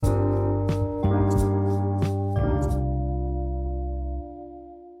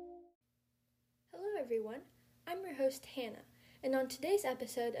host Hannah, and on today's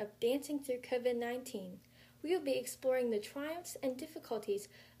episode of Dancing Through COVID-19, we will be exploring the triumphs and difficulties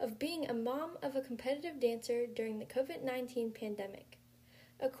of being a mom of a competitive dancer during the COVID-19 pandemic.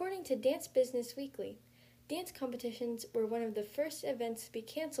 According to Dance Business Weekly, dance competitions were one of the first events to be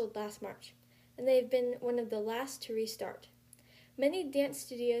canceled last March, and they have been one of the last to restart. Many dance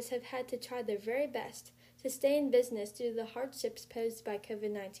studios have had to try their very best to stay in business due to the hardships posed by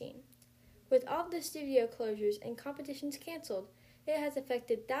COVID-19. With all the studio closures and competitions canceled, it has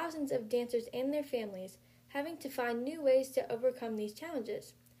affected thousands of dancers and their families, having to find new ways to overcome these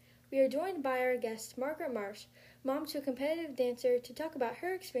challenges. We are joined by our guest, Margaret Marsh, mom to a competitive dancer, to talk about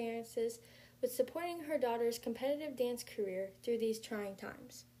her experiences with supporting her daughter's competitive dance career through these trying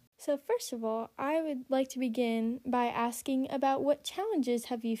times. So first of all, I would like to begin by asking about what challenges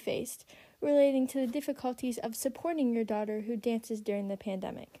have you faced relating to the difficulties of supporting your daughter who dances during the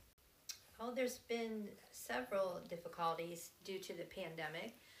pandemic? Well, there's been several difficulties due to the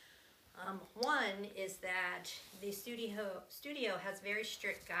pandemic. One is that the studio has very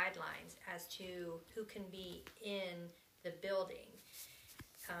strict guidelines as to who can be in the building.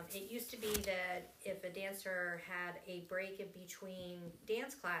 It used to be that if a dancer had a break in between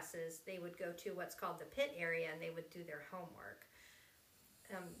dance classes, they would go to what's called the pit area and they would do their homework.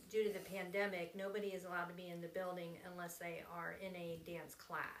 Due to the pandemic, nobody is allowed to be in the building unless they are in a dance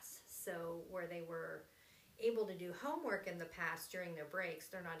class. So where they were able to do homework in the past during their breaks,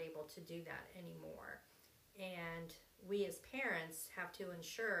 they're not able to do that anymore. And we as parents have to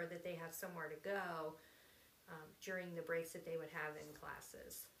ensure that they have somewhere to go during the breaks that they would have in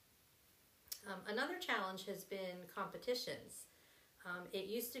classes. Another challenge has been competitions. It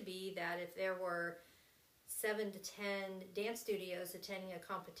used to be that if there were 7 to 10 dance studios attending a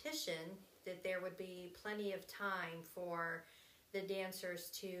competition, that there would be plenty of time for the dancers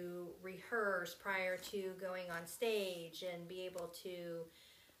to rehearse prior to going on stage and be able to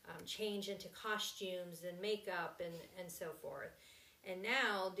change into costumes and makeup and so forth. And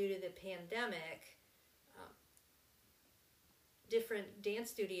now, due to the pandemic, different dance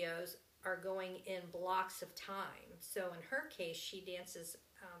studios are going in blocks of time. So in her case, she dances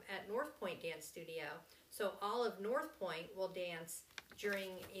at North Point Dance Studio. So all of North Point will dance during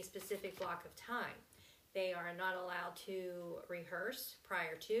a specific block of time. They are not allowed to rehearse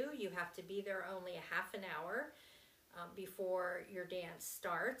prior to. You have to be there only a half an hour before your dance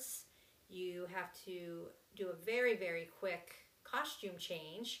starts. You have to do a very, very quick costume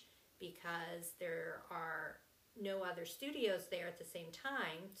change because there are no other studios there at the same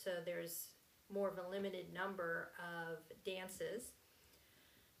time, so there's more of a limited number of dances.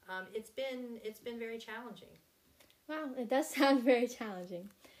 It's been very challenging. Wow, it does sound very challenging.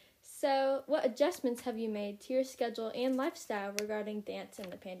 So, what adjustments have you made to your schedule and lifestyle regarding dance in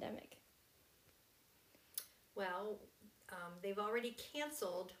the pandemic? Well, they've already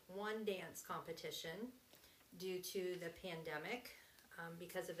canceled one dance competition due to the pandemic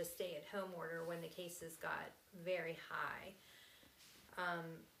because of a stay-at-home order when the cases got very high.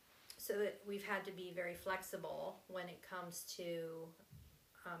 So that we've had to be very flexible when it comes to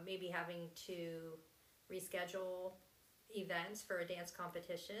maybe having to reschedule events for a dance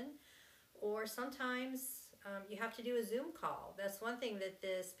competition, or sometimes you have to do a Zoom call. That's one thing that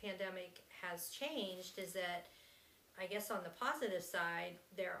this pandemic has changed, is that I guess on the positive side,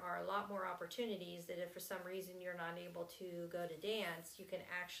 there are a lot more opportunities that if for some reason you're not able to go to dance, you can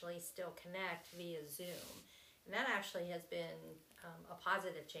actually still connect via Zoom. And that actually has been a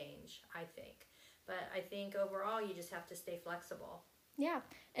positive change, I think. But I think overall you just have to stay flexible. Yeah,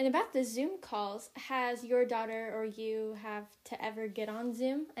 and about the Zoom calls, has your daughter or you have to ever get on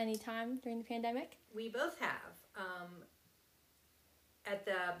Zoom anytime during the pandemic? We both have. At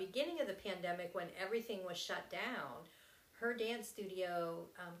the beginning of the pandemic, when everything was shut down, her dance studio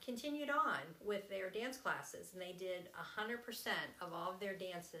continued on with their dance classes, and they did 100% of all of their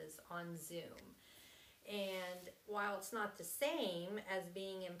dances on Zoom. And while it's not the same as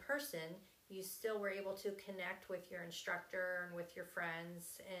being in person, you still were able to connect with your instructor and with your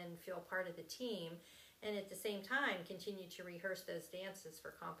friends and feel part of the team, and at the same time continue to rehearse those dances for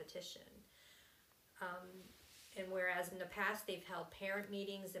competition. And whereas in the past they've held parent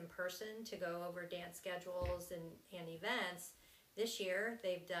meetings in person to go over dance schedules and events, this year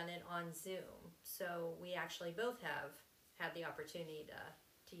they've done it on Zoom. So we actually both have had the opportunity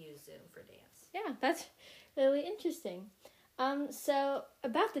to use Zoom for dance. Yeah, that's really interesting. So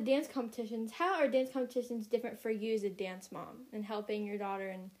about the dance competitions, how are dance competitions different for you as a dance mom and helping your daughter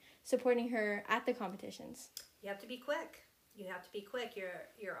and supporting her at the competitions? You have to be quick.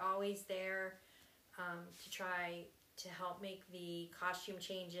 You're always there to try to help make the costume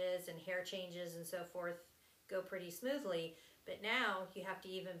changes and hair changes and so forth go pretty smoothly. But now you have to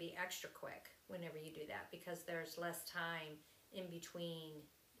even be extra quick whenever you do that because there's less time in between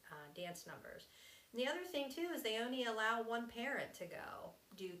dance numbers. And the other thing too is they only allow one parent to go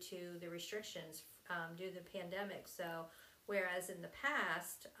due to the restrictions due to the pandemic. So whereas in the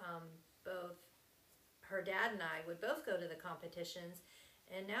past, both her dad and I would both go to the competitions,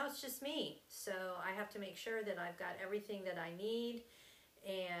 and now it's just me. So I have to make sure that I've got everything that I need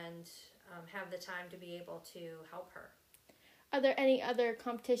and have the time to be able to help her. Are there any other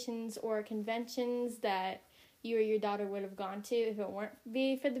competitions or conventions that you or your daughter would have gone to if it weren't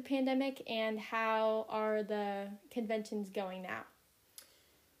be for the pandemic? And how are the conventions going now?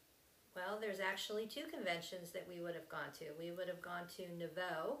 Well, there's actually 2 conventions that we would have gone to. We would have gone to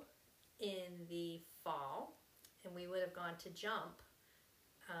Nouveau in the fall, and we would have gone to Jump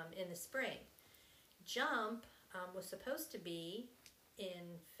in the spring. Jump was supposed to be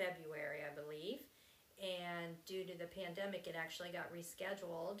in February, I believe, and due to the pandemic, it actually got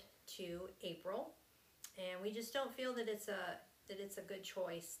rescheduled to April, and we just don't feel that it's a good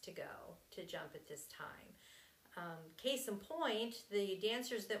choice to go to Jump at this time. Case in point, the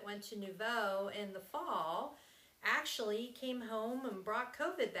dancers that went to Nouveau in the fall actually came home and brought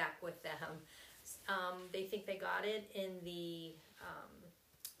COVID back with them. They think they got it in the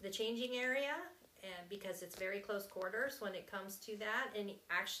changing area, and because it's very close quarters when it comes to that, and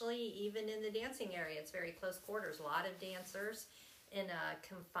actually even in the dancing area, it's very close quarters. A lot of dancers in a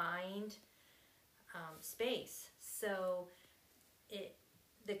confined space. So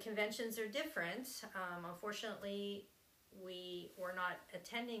the conventions are different. Unfortunately, we were not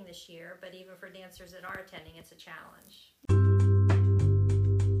attending this year, but even for dancers that are attending, it's a challenge.